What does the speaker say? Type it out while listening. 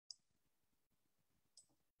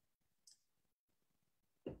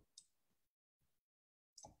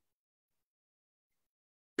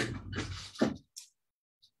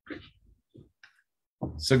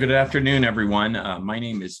So good afternoon, everyone. My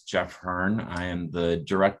name is Jeff Hearn. I am the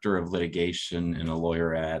Director of Litigation and a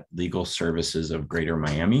lawyer at Legal Services of Greater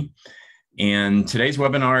Miami. And today's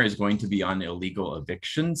webinar is going to be on illegal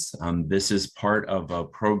evictions. This is part of a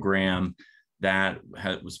program that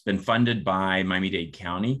has been funded by Miami-Dade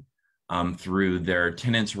County through their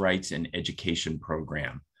Tenants' Rights and Education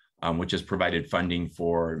program, which has provided funding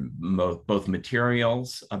for both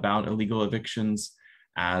materials about illegal evictions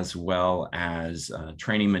as well as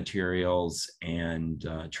training materials and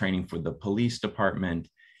training for the police department,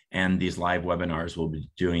 and these live webinars we'll be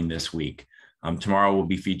doing this week. Tomorrow we'll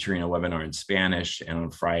be featuring a webinar in Spanish, and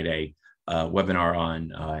on Friday, a webinar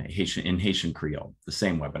on Haitian Creole, the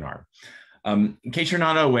same webinar. In case you're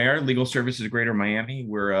not aware, Legal Services Greater Miami,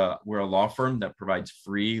 we're a law firm that provides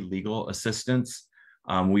free legal assistance.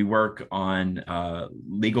 We work on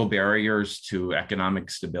legal barriers to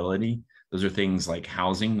economic stability. Those are things like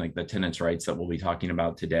housing, like the tenants' rights that we'll be talking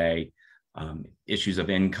about today, issues of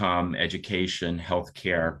income, education,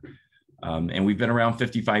 healthcare. And we've been around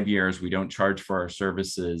 55 years. We don't charge for our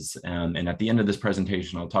services. And at the end of this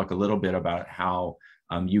presentation, I'll talk a little bit about how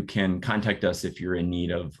you can contact us if you're in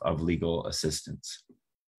need of legal assistance.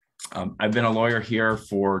 I've been a lawyer here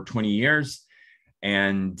for 20 years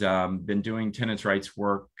and been doing tenants' rights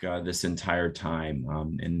work this entire time.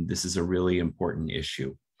 And this is a really important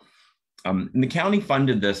issue. And the county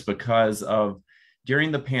funded this because of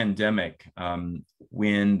during the pandemic,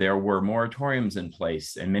 when there were moratoriums in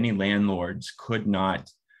place and many landlords could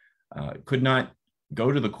not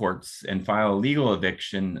go to the courts and file a legal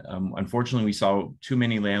eviction. Unfortunately, we saw too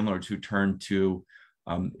many landlords who turned to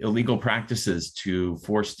illegal practices to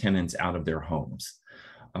force tenants out of their homes.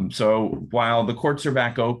 So while the courts are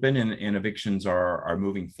back open and evictions are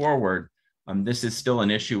moving forward, this is still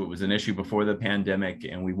an issue. It was an issue before the pandemic,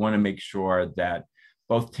 and we want to make sure that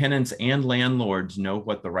both tenants and landlords know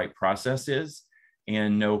what the right process is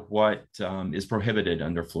and know what is prohibited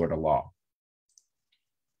under Florida law.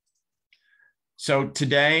 So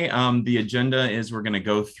today, the agenda is we're going to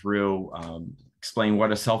go through, explain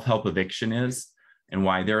what a self-help eviction is and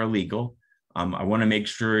why they're illegal. I want to make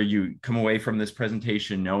sure you come away from this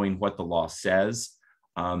presentation knowing what the law says,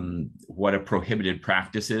 what a prohibited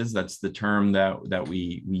practice is. That's the term that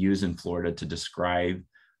we use in Florida to describe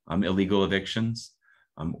illegal evictions.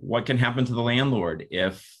 What can happen to the landlord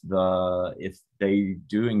if they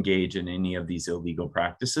do engage in any of these illegal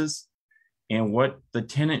practices, and what the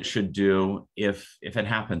tenant should do if it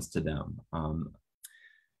happens to them.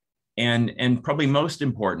 And probably most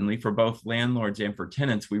importantly, for both landlords and for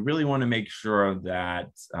tenants, we really want to make sure that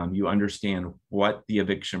you understand what the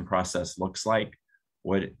eviction process looks like,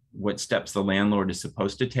 what steps the landlord is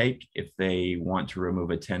supposed to take if they want to remove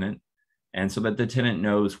a tenant, and so that the tenant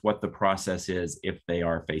knows what the process is if they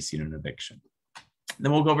are facing an eviction.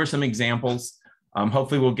 Then we'll go over some examples.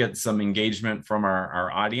 Hopefully we'll get some engagement from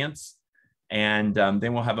our audience, and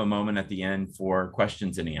then we'll have a moment at the end for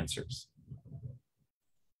questions and answers.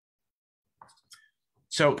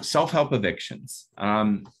 So self-help evictions.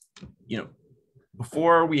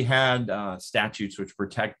 Before we had statutes which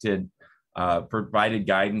provided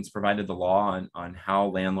guidance, provided the law on how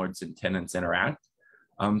landlords and tenants interact.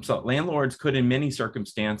 So landlords could, in many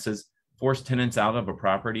circumstances, force tenants out of a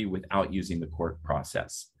property without using the court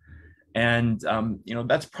process. And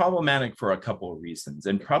that's problematic for a couple of reasons.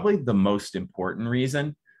 And probably the most important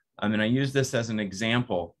reason, and I use this as an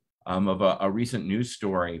example of a recent news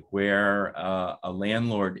story where a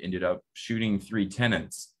landlord ended up shooting 3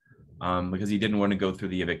 tenants because he didn't want to go through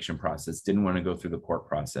the eviction process, didn't want to go through the court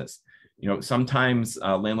process. Sometimes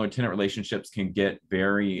landlord-tenant relationships can get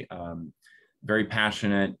very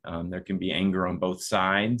passionate. There can be anger on both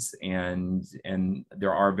sides, and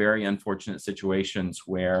there are very unfortunate situations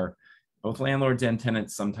where both landlords and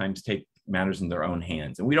tenants sometimes take matters in their own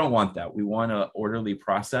hands, and we don't want that. We want an orderly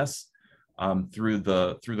process through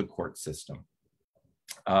the court system.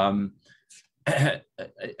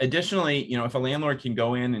 Additionally, if a landlord can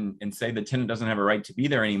go in and say the tenant doesn't have a right to be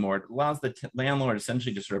there anymore, it allows the landlord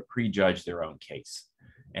essentially to sort of prejudge their own case.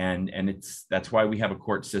 And that's why we have a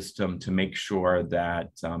court system, to make sure that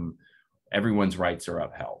everyone's rights are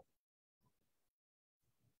upheld.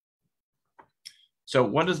 So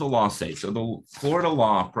what does the law say? So the Florida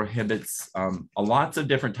law prohibits lots of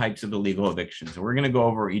different types of illegal evictions. And we're going to go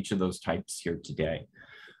over each of those types here today.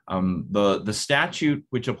 The statute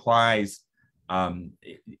which applies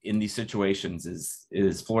in these situations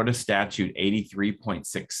is Florida Statute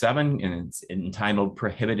 83.67, and it's entitled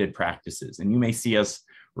Prohibited Practices. And you may see us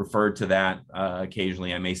refer to that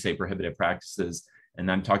occasionally. I may say prohibited practices, and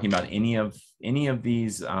I'm talking about any of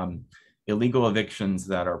these illegal evictions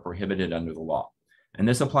that are prohibited under the law. And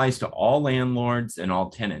this applies to all landlords and all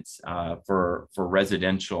tenants for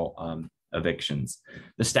residential evictions.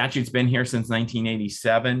 The statute's been here since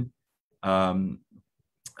 1987.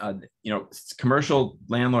 Commercial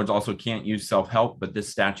landlords also can't use self-help, but this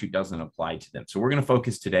statute doesn't apply to them. So we're going to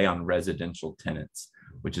focus today on residential tenants,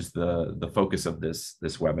 which is the focus of this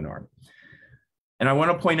webinar. And I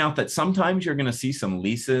want to point out that sometimes you're going to see some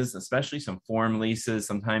leases, especially some form leases.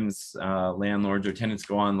 Sometimes landlords or tenants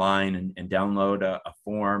go online and download a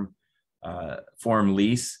form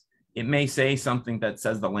lease. It may say something that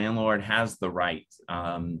says the landlord has the right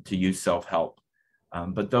to use self-help,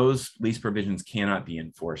 but those lease provisions cannot be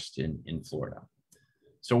enforced in Florida.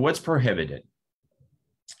 So what's prohibited?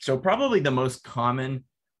 So probably the most common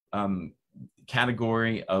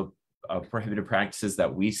category of prohibited practices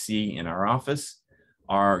that we see in our office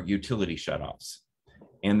are utility shutoffs.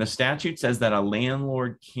 And the statute says that a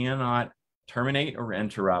landlord cannot terminate or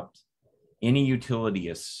interrupt any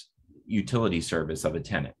utility service of a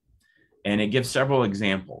tenant. And it gives several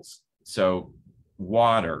examples. So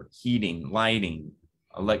water, heating, lighting,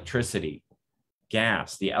 electricity,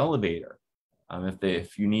 gas, the elevator,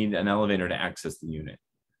 if you need an elevator to access the unit,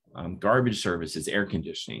 garbage services, air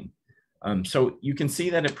conditioning. So you can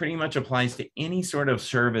see that it pretty much applies to any sort of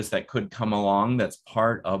service that could come along that's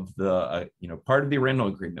part of the part of the rental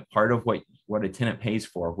agreement, part of what a tenant pays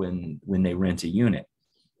for when they rent a unit.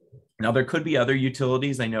 Now there could be other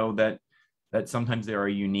utilities. I know that sometimes there are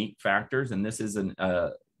unique factors, and this is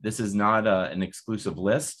not an exclusive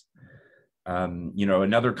list.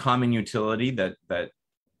 Another common utility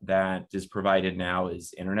that is provided now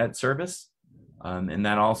is internet service. And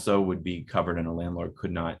that also would be covered, and a landlord could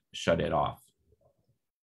not shut it off.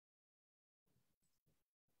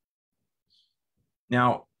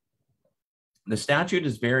 Now, the statute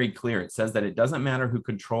is very clear. It says that it doesn't matter who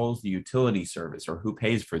controls the utility service or who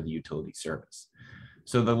pays for the utility service.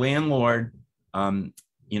 So the landlord,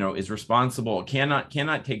 is responsible, cannot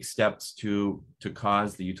take steps to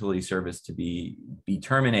cause the utility service to be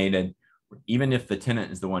terminated, even if the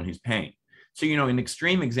tenant is the one who's paying. So, in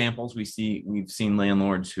extreme examples, we've seen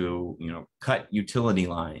landlords who, cut utility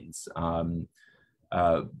lines.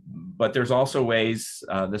 But there's also ways,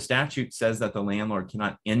 the statute says that the landlord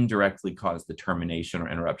cannot indirectly cause the termination or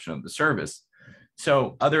interruption of the service.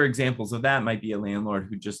 So other examples of that might be a landlord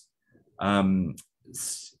who just,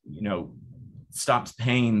 stops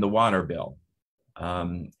paying the water bill,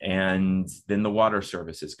 and then the water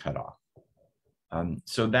service is cut off.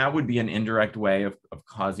 So that would be an indirect way of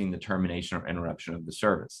causing the termination or interruption of the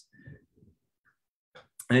service.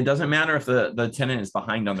 And it doesn't matter if the tenant is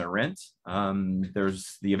behind on their rent.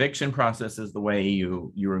 There's the eviction process is the way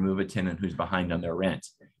you remove a tenant who's behind on their rent.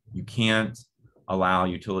 You can't allow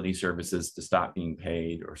utility services to stop being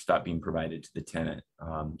paid or stop being provided to the tenant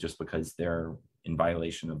just because they're in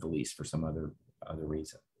violation of the lease for some other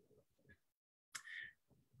reason.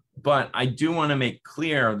 But I do want to make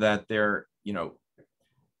clear that there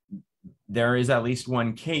is at least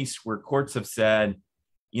one case where courts have said,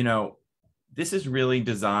 this is really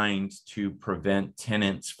designed to prevent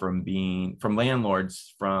tenants from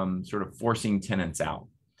landlords from sort of forcing tenants out.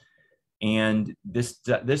 And this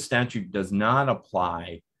statute does not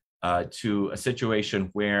apply to a situation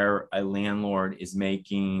where a landlord is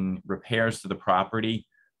making repairs to the property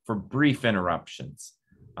for brief interruptions.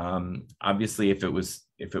 Obviously, if it was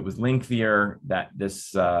lengthier, that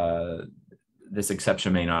this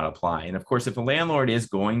exception may not apply. And of course, if a landlord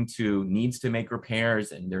needs to make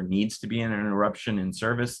repairs and there needs to be an interruption in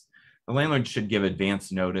service, the landlord should give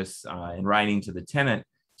advance notice in writing to the tenant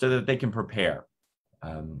so that they can prepare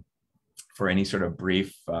for any sort of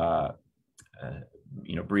brief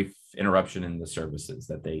interruption in the services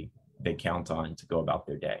that they count on to go about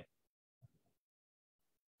their day.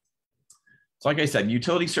 So like I said,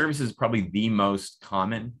 utility service is probably the most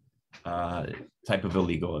common type of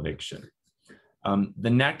illegal eviction. The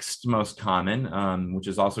next most common, which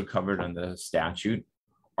is also covered in the statute,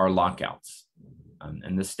 are lockouts.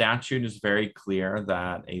 And the statute is very clear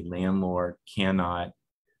that a landlord cannot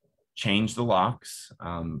change the locks,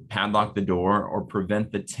 padlock the door, or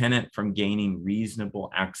prevent the tenant from gaining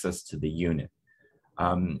reasonable access to the unit.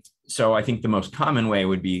 So I think the most common way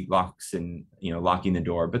would be locks and locking the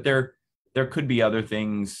door, but there could be other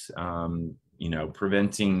things,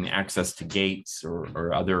 preventing access to gates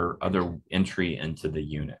or other entry into the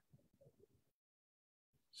unit.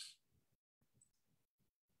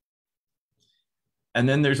 And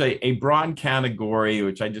then there's a broad category,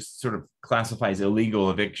 which I just sort of classify as illegal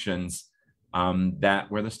evictions,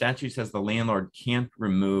 where the statute says the landlord can't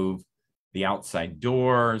remove the outside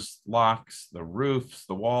doors, locks, the roofs,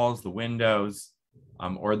 the walls, the windows,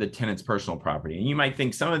 or the tenant's personal property. And you might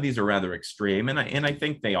think some of these are rather extreme, and I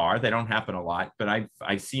think they are. They don't happen a lot, but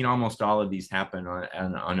I've seen almost all of these happen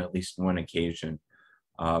on at least one occasion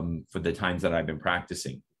for the times that I've been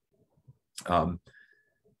practicing.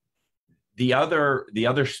 The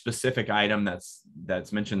other specific item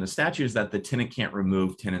that's mentioned in the statute is that the tenant can't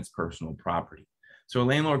remove tenant's personal property. So a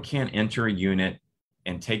landlord can't enter a unit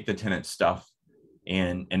and take the tenant's stuff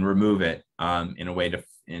and remove it in a way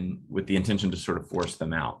with the intention to sort of force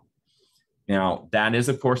them out. Now, that is,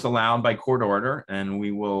 of course, allowed by court order, and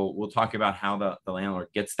we'll talk about how the landlord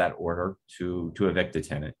gets that order to evict a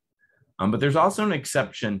tenant. But there's also an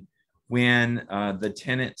exception when the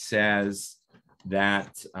tenant says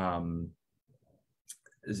that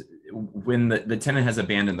when the tenant has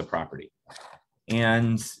abandoned the property.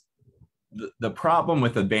 And the problem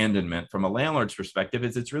with abandonment from a landlord's perspective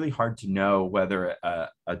is it's really hard to know whether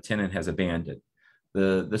a tenant has abandoned.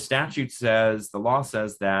 The statute says, the law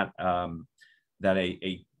says that that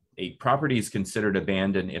a property is considered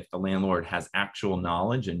abandoned if the landlord has actual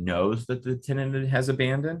knowledge and knows that the tenant has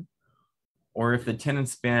abandoned, or if the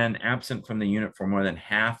tenant's been absent from the unit for more than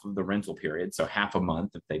half of the rental period, so half a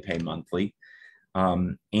month if they pay monthly,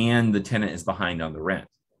 and the tenant is behind on the rent.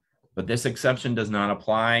 But this exception does not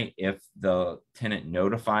apply if the tenant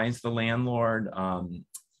notifies the landlord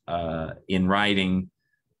in writing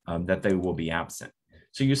that they will be absent.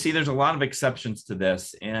 So you see, there's a lot of exceptions to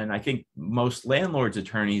this. And I think most landlords'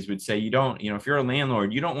 attorneys would say, if you're a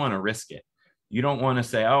landlord, you don't want to risk it. You don't want to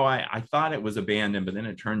say, oh, I thought it was abandoned, but then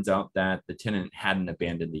it turns out that the tenant hadn't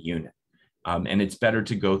abandoned the unit. And it's better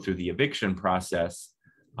to go through the eviction process,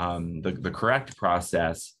 the correct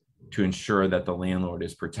process, to ensure that the landlord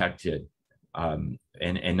is protected and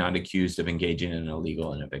not accused of engaging in an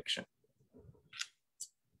illegal eviction.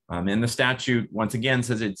 And the statute, once again,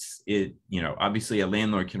 says obviously a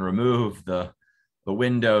landlord can remove the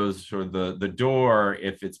windows or the door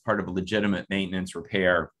if it's part of a legitimate maintenance,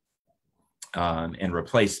 repair, and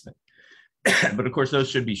replacement. But of course, those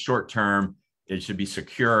should be short-term. It should be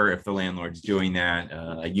secure if the landlord's doing that.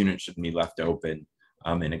 A unit shouldn't be left open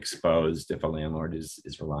and exposed if a landlord is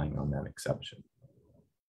relying on that exception.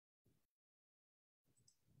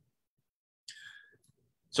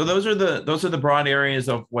 So those are the broad areas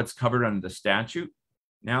of what's covered under the statute.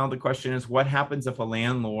 Now the question is, what happens if a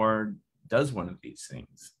landlord does one of these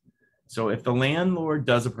things? So if the landlord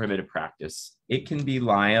does a prohibited practice, it can be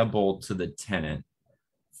liable to the tenant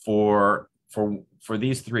for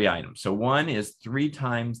these three items. So one is 3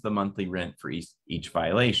 times the monthly rent for each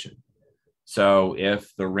violation. So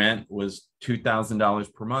if the rent was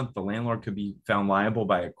 $2,000 per month, the landlord could be found liable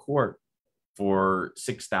by a court for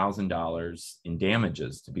 $6,000 in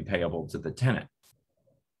damages to be payable to the tenant.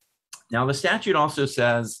 Now, the statute also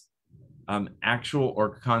says actual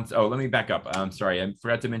or let me back up. I'm sorry, I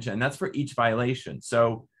forgot to mention, and that's for each violation.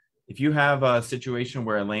 So if you have a situation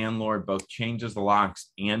where a landlord both changes the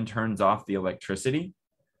locks and turns off the electricity,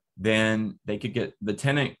 then the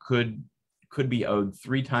tenant could be owed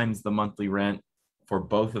 3 times the monthly rent for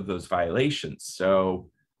both of those violations. So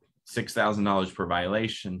 $6,000 per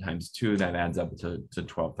violation times 2, that adds up to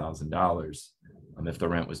 $12,000 if the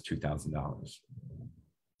rent was $2,000.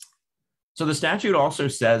 So the statute also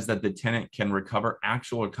says that the tenant can recover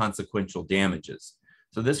actual or consequential damages.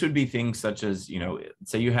 So this would be things such as,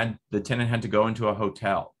 say the tenant had to go into a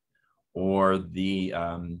hotel, or the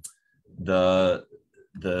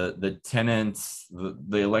tenants,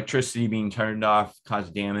 the electricity being turned off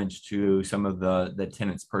caused damage to some of the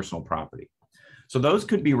tenant's personal property. So those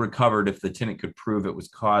could be recovered if the tenant could prove it was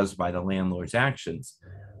caused by the landlord's actions.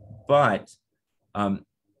 But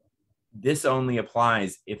this only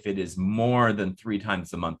applies if it is more than 3 times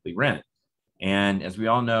the monthly rent. And as we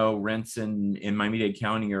all know, rents in Miami-Dade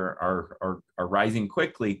County are rising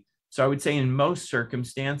quickly. So I would say in most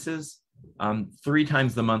circumstances, 3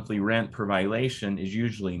 times the monthly rent per violation is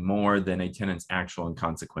usually more than a tenant's actual and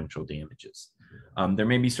consequential damages. There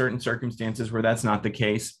may be certain circumstances where that's not the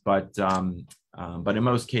case, but in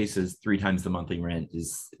most cases, 3 times the monthly rent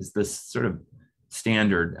is this sort of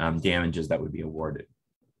standard damages that would be awarded.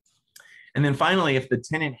 And then finally, if the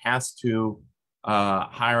tenant has to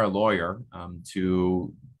hire a lawyer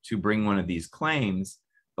to bring one of these claims,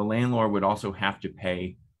 the landlord would also have to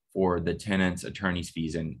pay for the tenant's attorney's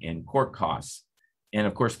fees and court costs. And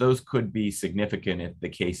of course, those could be significant if the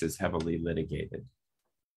case is heavily litigated.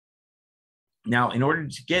 Now, in order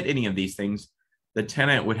to get any of these things, the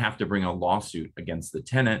tenant would have to bring a lawsuit against the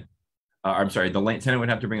tenant. The tenant would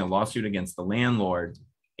have to bring a lawsuit against the landlord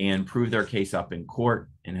and prove their case up in court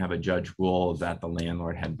and have a judge rule that the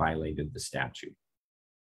landlord had violated the statute.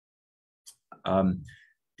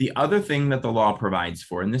 The other thing that the law provides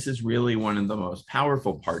for, and this is really one of the most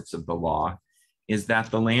powerful parts of the law, is that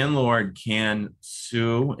the landlord can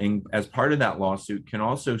sue, and as part of that lawsuit, can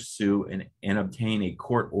also sue and obtain a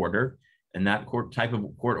court order. And that type of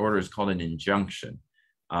court order is called an injunction.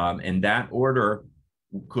 And that order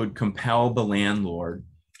could compel the landlord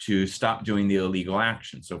to stop doing the illegal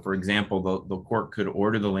action. So for example, the court could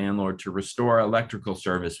order the landlord to restore electrical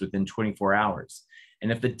service within 24 hours.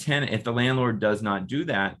 And if the landlord does not do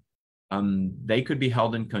that, they could be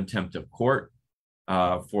held in contempt of court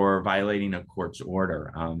for violating a court's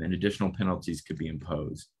order, and additional penalties could be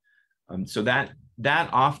imposed. So that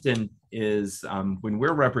often is when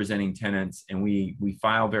we're representing tenants and we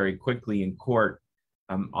file very quickly in court.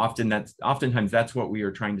 Oftentimes that's what we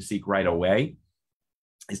are trying to seek right away,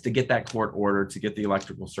 is to get that court order, to get the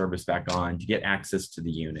electrical service back on, to get access to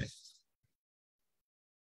the unit.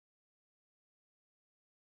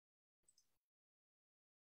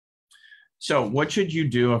 So what should you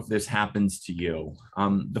do if this happens to you?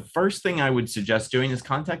 The first thing I would suggest doing is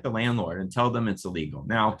contact the landlord and tell them it's illegal.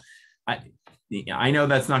 Now, I know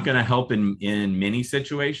that's not going to help in many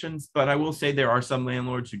situations, but I will say there are some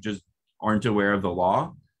landlords who just aren't aware of the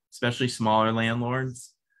law, especially smaller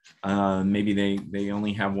landlords. Maybe they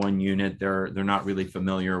only have one unit. They're not really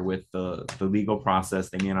familiar with the legal process.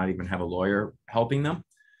 They may not even have a lawyer helping them.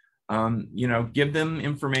 Give them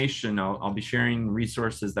information. I'll be sharing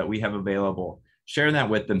resources that we have available. Share that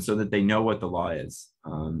with them so that they know what the law is.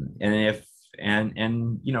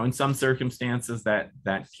 In some circumstances that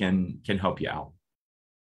can help you out.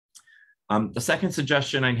 The second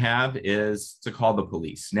suggestion I'd have is to call the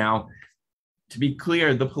police. Now, to be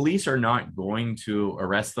clear, the police are not going to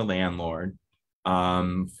arrest the landlord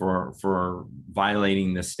for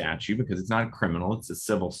violating this statute, because it's not a criminal, it's a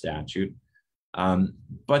civil statute.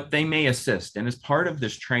 But they may assist. And as part of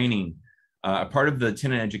this training, part of the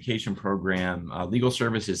tenant education program, Legal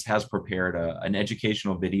Services has prepared an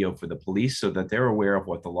educational video for the police so that they're aware of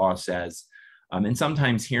what the law says. And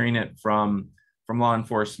sometimes hearing it from law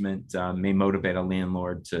enforcement may motivate a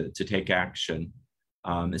landlord to take action,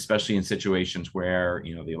 especially in situations where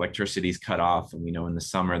the electricity is cut off, and we know in the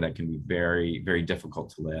summer that can be very, very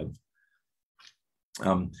difficult to live.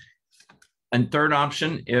 And third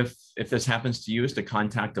option, if this happens to you, is to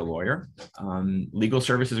contact a lawyer. Legal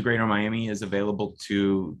Services of Greater Miami is available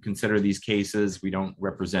to consider these cases. We don't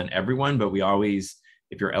represent everyone, but we always,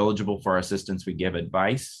 if you're eligible for our assistance, we give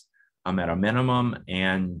advice at a minimum,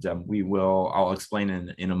 and I'll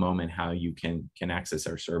explain in a moment how you can access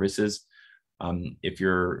our services. If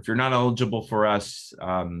you're not eligible for us,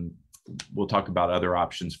 we'll talk about other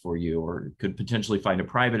options for you, or could potentially find a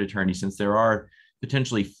private attorney, since there are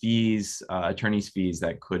potentially fees, attorney's fees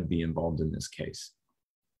that could be involved in this case.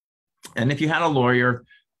 And if you had a lawyer,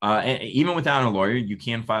 even without a lawyer, you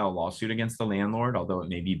can file a lawsuit against the landlord, although it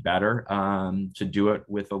may be better to do it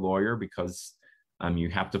with a lawyer, because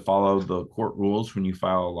you have to follow the court rules when you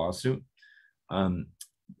file a lawsuit. And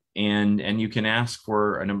you can ask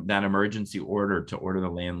for that emergency order to order the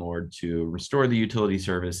landlord to restore the utility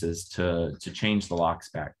services, to change the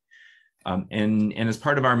locks back. And as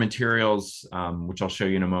part of our materials, which I'll show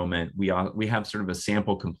you in a moment, we have sort of a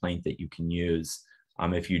sample complaint that you can use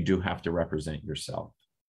if you do have to represent yourself.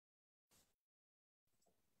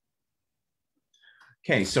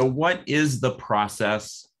 Okay, so what is the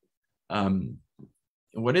process?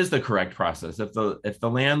 What is the correct process if the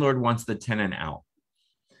landlord wants the tenant out?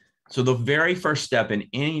 So the very first step in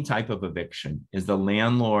any type of eviction is the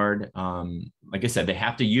landlord, like I said, they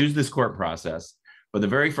have to use this court process. But the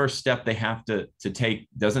very first step they have to take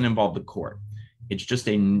doesn't involve the court. It's just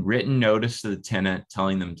a written notice to the tenant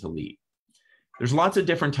telling them to leave. There's lots of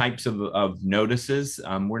different types of notices.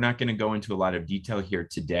 We're not going to go into a lot of detail here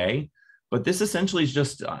today, but this essentially is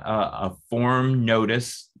just a form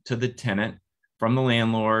notice to the tenant from the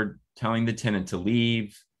landlord telling the tenant to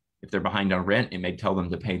leave. If they're behind on rent, it may tell them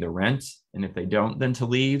to pay the rent. And if they don't, then to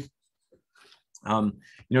leave.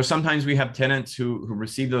 Sometimes we have tenants who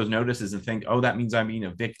receive those notices and think, oh, that means I'm being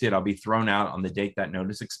evicted. I'll be thrown out on the date that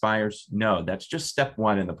notice expires. No, that's just step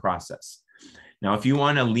one in the process. Now, if you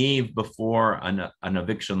want to leave before an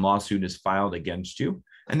eviction lawsuit is filed against you,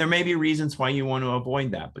 and there may be reasons why you want to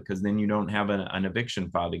avoid that, because then you don't have an eviction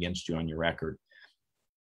filed against you on your record.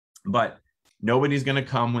 But nobody's going to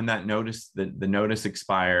come when that notice, the notice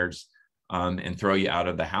expires, and throw you out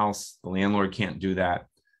of the house. The landlord can't do that.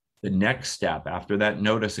 The next step after that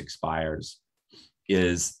notice expires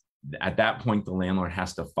is, at that point, the landlord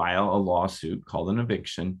has to file a lawsuit called an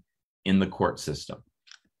eviction in the court system.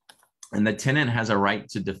 And the tenant has a right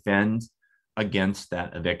to defend against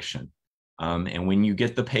that eviction. And when you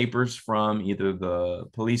get the papers from either the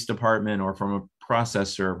police department or from a process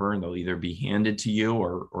server, they'll either be handed to you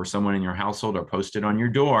or someone in your household or posted on your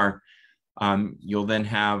door. You'll then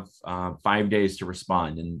have 5 days to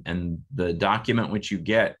respond. And the document which you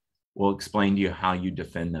get will explain to you how you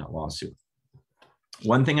defend that lawsuit.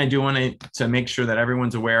 One thing I do want to make sure that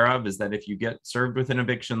everyone's aware of is that if you get served with an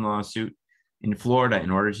eviction lawsuit in Florida, in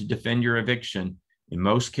order to defend your eviction, in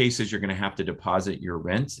most cases, you're going to have to deposit your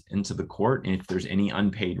rent into the court. And if there's any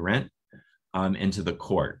unpaid rent, into the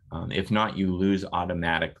court. If not, you lose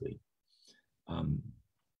automatically.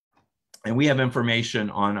 And we have information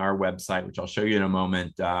on our website, which I'll show you in a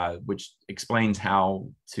moment, which explains how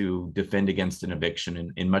to defend against an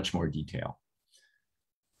eviction in much more detail.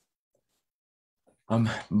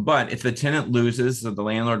 But if the tenant loses, so the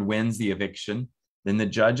landlord wins the eviction, then the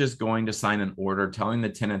judge is going to sign an order telling the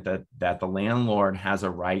tenant that the landlord has a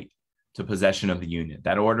right to possession of the unit.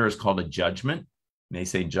 That order is called a judgment. They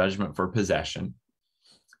say judgment for possession.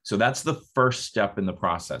 So that's the first step in the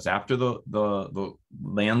process. After the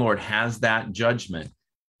landlord has that judgment,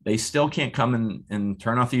 they still can't come and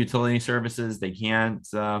turn off the utility services. They can't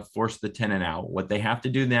force the tenant out. What they have to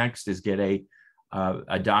do next is get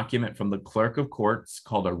a document from the clerk of courts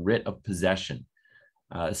called a writ of possession.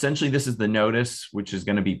 Essentially, this is the notice which is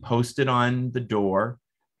going to be posted on the door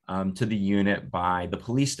to the unit by the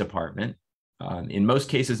police department. In most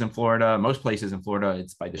cases in Florida, most places in Florida,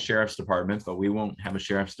 it's by the sheriff's department, but we won't have a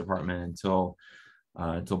sheriff's department until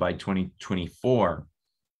by 2024.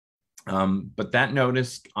 But that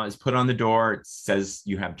notice is put on the door. It says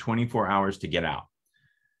you have 24 hours to get out.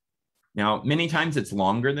 Now, many times it's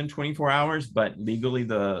longer than 24 hours, but legally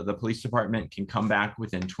the police department can come back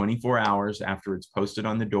within 24 hours after it's posted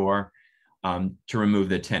on the door to remove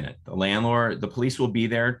the tenant. The landlord, the police will be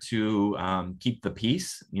there to keep the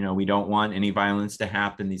peace. You know, we don't want any violence to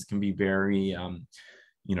happen. These can be very,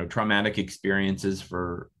 traumatic experiences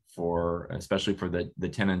for especially for the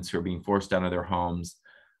tenants who are being forced out of their homes.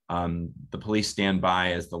 The police stand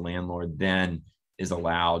by as the landlord then is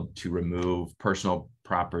allowed to remove personal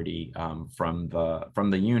property from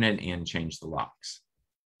the unit and change the locks.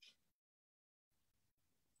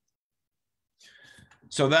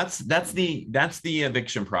 So that's the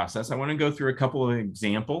eviction process. I want to go through a couple of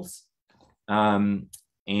examples, and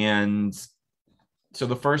so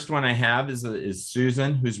the first one I have is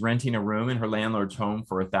Susan, who's renting a room in her landlord's home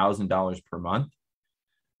for $1,000 per month.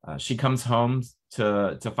 She comes home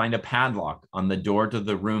to find a padlock on the door to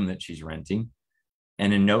the room that she's renting,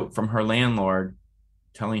 and a note from her landlord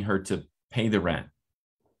telling her to pay the rent.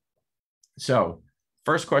 So,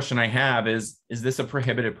 first question I have is this a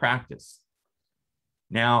prohibited practice?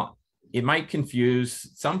 Now, it might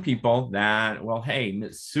confuse some people that, well, hey,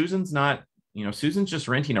 Susan's not, Susan's just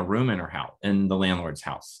renting a room in her house, in the landlord's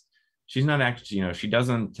house. She's not actually, she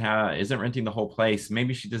isn't renting the whole place.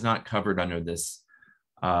 Maybe she does not covered under this,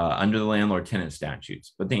 under the landlord tenant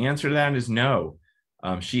statutes. But the answer to that is no,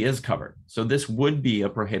 she is covered. So this would be a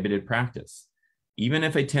prohibited practice. Even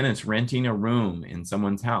if a tenant's renting a room in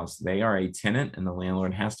someone's house, they are a tenant and the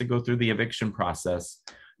landlord has to go through the eviction process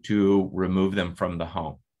to remove them from the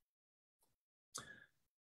home.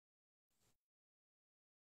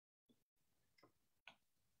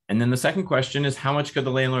 And then the second question is, how much could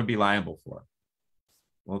the landlord be liable for?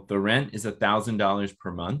 Well, if the rent is $1,000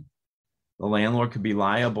 per month, the landlord could be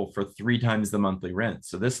liable for 3 times the monthly rent.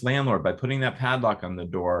 So this landlord, by putting that padlock on the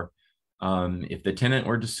door, if the tenant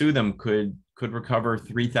were to sue them, could recover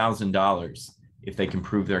 $3,000 if they can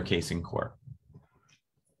prove their case in court.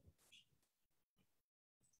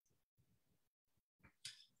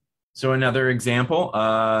 So another example,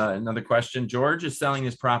 another question, George is selling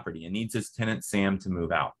his property and needs his tenant Sam to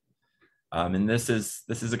move out. And this is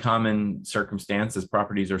a common circumstance as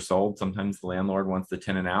properties are sold. Sometimes the landlord wants the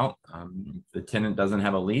tenant out. If the tenant doesn't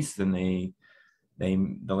have a lease, then the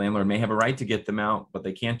landlord may have a right to get them out, but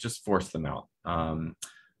they can't just force them out.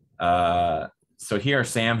 So here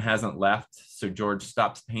Sam hasn't left, so George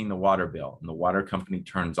stops paying the water bill and the water company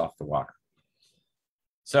turns off the water.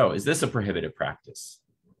 So is this a prohibited practice?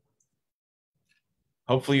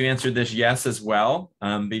 Hopefully you answered this yes as well,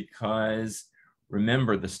 because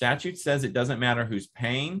remember, the statute says it doesn't matter who's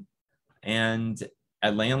paying, and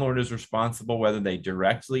a landlord is responsible whether they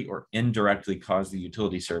directly or indirectly cause the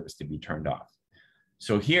utility service to be turned off.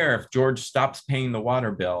 So here, if George stops paying the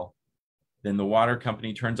water bill, then the water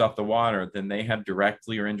company turns off the water, then they have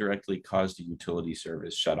directly or indirectly caused the utility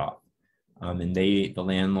service shut off. And the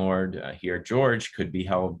landlord here, George, could be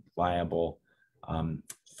held liable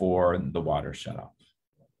for the water shut off.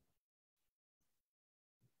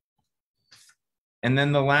 And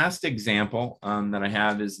then the last example that I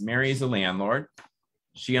have is Mary is a landlord.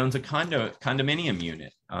 She owns a condominium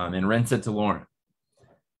unit and rents it to Lauren.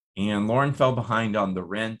 And Lauren fell behind on the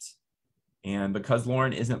rent. And because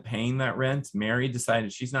Lauren isn't paying that rent, Mary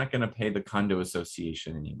decided she's not going to pay the condo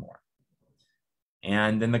association anymore.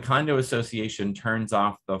 And then the condo association turns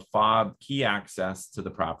off the fob key access to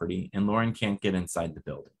the property, and Lauren can't get inside the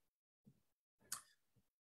building.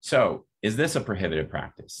 So is this a prohibited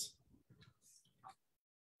practice?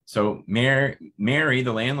 So Mary,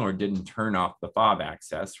 the landlord, didn't turn off the fob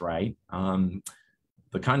access, right?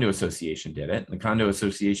 The condo association did it. The condo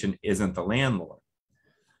association isn't the landlord.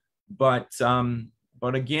 But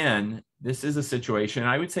again, this is a situation,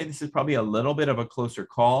 I would say this is probably a little bit of a closer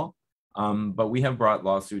call, but we have brought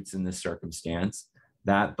lawsuits in this circumstance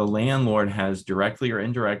that the landlord has directly or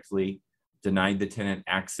indirectly denied the tenant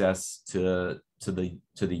access to the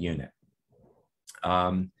unit.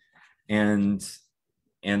 And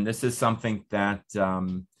this is something that,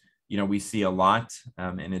 we see a lot,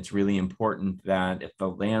 and it's really important that if the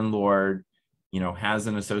landlord, has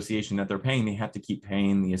an association that they're paying, they have to keep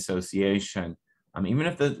paying the association. Even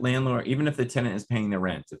if the tenant is paying the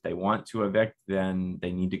rent, if they want to evict, then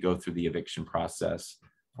they need to go through the eviction process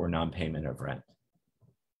for non-payment of rent.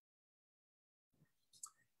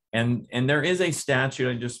 And there is a statute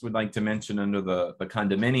I just would like to mention under the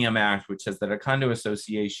Condominium Act, which says that a condo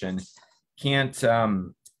association can't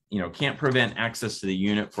prevent access to the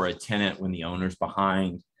unit for a tenant when the owner's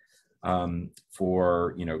behind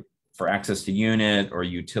for access to unit or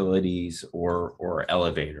utilities or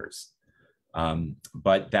elevators.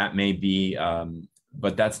 But that may be,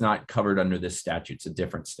 but that's not covered under this statute. It's a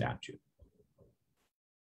different statute.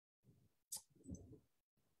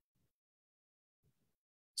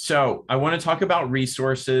 So I want to talk about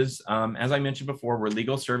resources. As I mentioned before, we're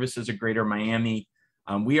Legal Services of Greater Miami.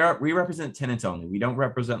 We represent tenants only. We don't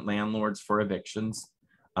represent landlords for evictions.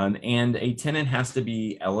 And a tenant has to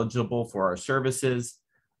be eligible for our services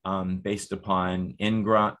based upon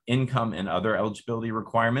income and other eligibility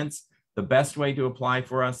requirements. The best way to apply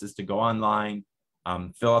for us is to go online,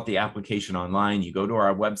 fill out the application online. You go to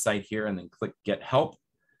our website here and then click Get Help.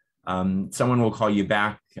 Someone will call you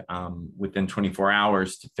back within 24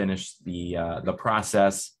 hours to finish the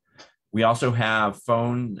process. We also have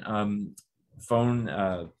phone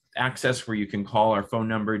access where you can call our phone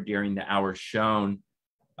number during the hours shown.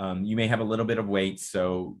 You may have a little bit of wait,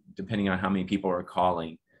 so depending on how many people are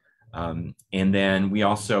calling. And then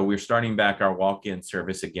we're starting back our walk-in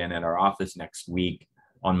service again at our office next week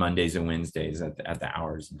on Mondays and Wednesdays at the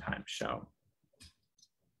hours and times shown.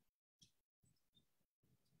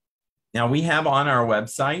 Now we have on our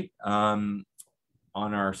website, on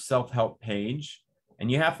our self-help page,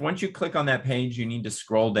 and once you click on that page, you need to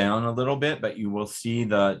scroll down a little bit, but you will see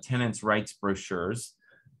the tenants' rights brochures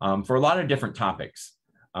for a lot of different topics.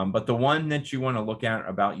 But the one that you want to look at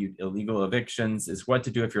about illegal evictions is what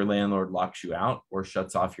to do if your landlord locks you out or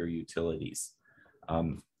shuts off your utilities.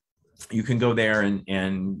 You can go there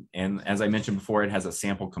and as I mentioned before, it has a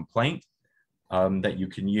sample complaint that you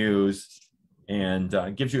can use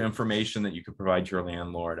and gives you information that you can provide to your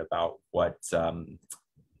landlord about what the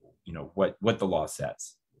law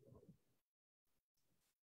says.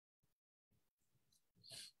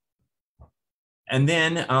 And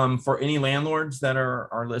then for any landlords that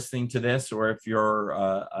are listening to this, or if you're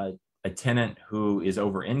a tenant who is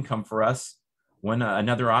over income for us,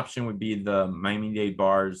 another option would be the Miami-Dade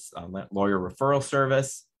Bar's lawyer referral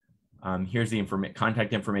service. Here's the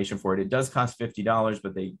contact information for it. It does cost $50,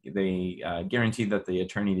 but they guarantee that the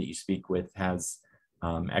attorney that you speak with has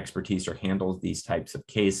expertise or handles these types of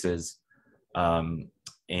cases.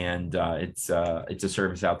 It's a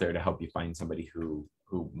service out there to help you find somebody who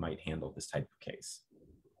might handle this type of case.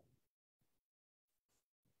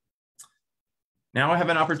 Now I have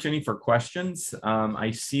an opportunity for questions.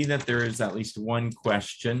 I see that there is at least one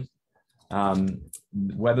question.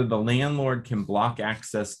 Whether the landlord can block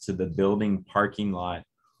access to the building parking lot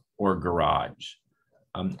or garage.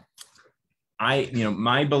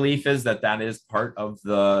 My belief is that is part of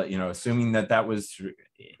the, assuming that was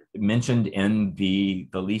mentioned in the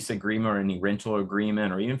lease agreement or any rental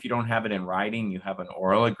agreement, or even if you don't have it in writing, you have an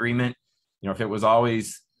oral agreement. If it was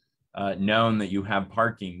always known that you have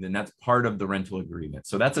parking, then that's part of the rental agreement.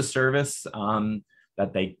 So that's a service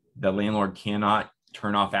that the landlord cannot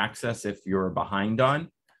turn off access if you're behind on.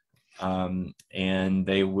 And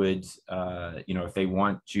they would, if they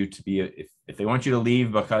want you to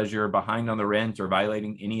leave because you're behind on the rent or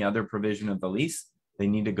violating any other provision of the lease, they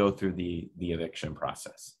need to go through the eviction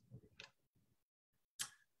process.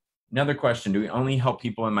 Another question, do we only help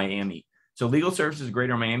people in Miami? So Legal Services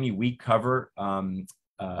Greater Miami, we cover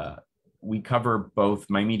both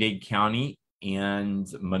Miami-Dade County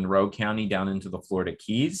and Monroe County down into the Florida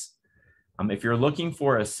Keys. If you're looking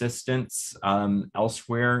for assistance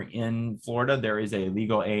elsewhere in Florida, there is a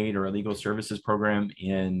legal aid or a legal services program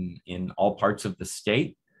in all parts of the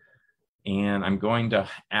state. And I'm going to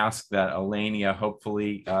ask that Elenia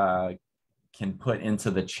hopefully can put into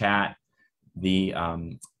the chat the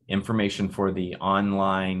information for the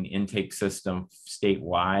online intake system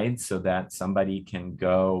statewide, so that somebody can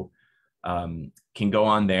go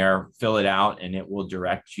on there, fill it out, and it will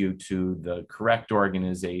direct you to the correct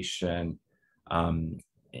organization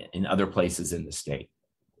in other places in the state.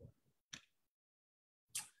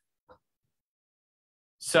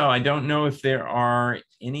 So I don't know if there are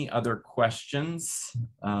any other questions.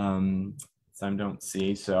 I don't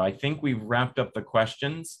see. So I think we've wrapped up the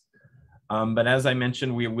questions. But as I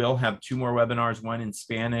mentioned, we will have 2 more webinars, one in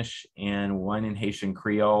Spanish and one in Haitian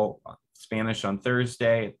Creole. Spanish on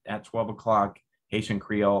Thursday at 12 o'clock, Haitian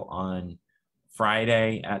Creole on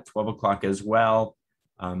Friday at 12 o'clock as well.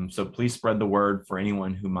 So please spread the word for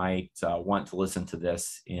anyone who might want to listen to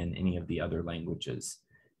this in any of the other languages.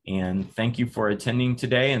 And thank you for attending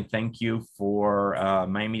today, and thank you for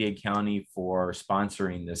Miami-Dade County for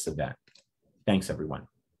sponsoring this event. Thanks, everyone.